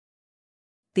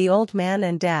The Old Man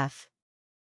and Death.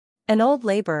 An old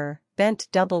laborer, bent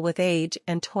double with age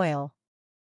and toil,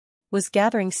 was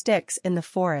gathering sticks in the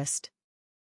forest.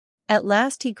 At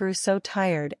last he grew so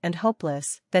tired and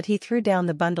hopeless that he threw down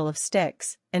the bundle of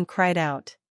sticks, and cried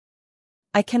out,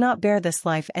 "I cannot bear this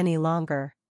life any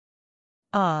longer.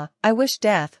 Ah, I wish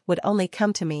death would only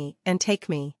come to me and take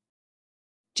me."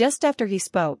 Just after he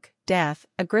spoke, Death,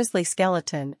 a grisly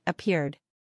skeleton, appeared,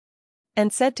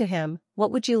 and said to him,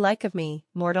 "What would you like of me,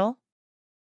 mortal?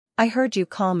 I heard you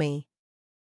call me."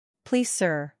 "Please,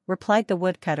 sir," replied the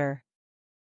woodcutter,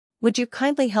 "would you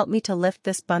kindly help me to lift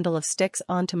this bundle of sticks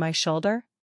onto my shoulder?"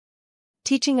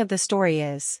 Teaching of the story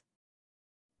is: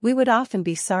 we would often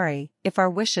be sorry if our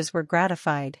wishes were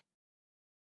gratified.